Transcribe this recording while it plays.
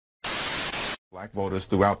Black voters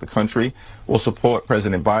throughout the country will support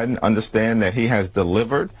President Biden, understand that he has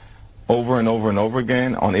delivered over and over and over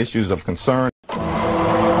again on issues of concern.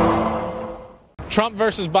 Trump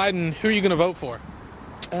versus Biden, who are you going to vote for?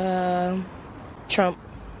 Trump.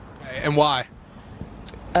 Okay, and why?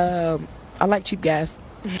 I like cheap gas.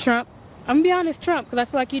 Trump. I'm going to be honest, Trump, because I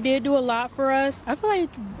feel like he did do a lot for us. I feel like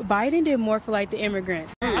Biden did more for, like, the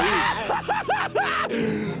immigrants.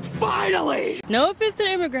 Finally! No offense to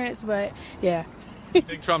the immigrants, but, yeah. I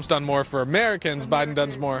think Trump's done more for Americans. Biden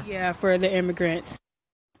does more. Yeah, for the immigrants.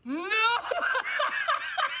 No!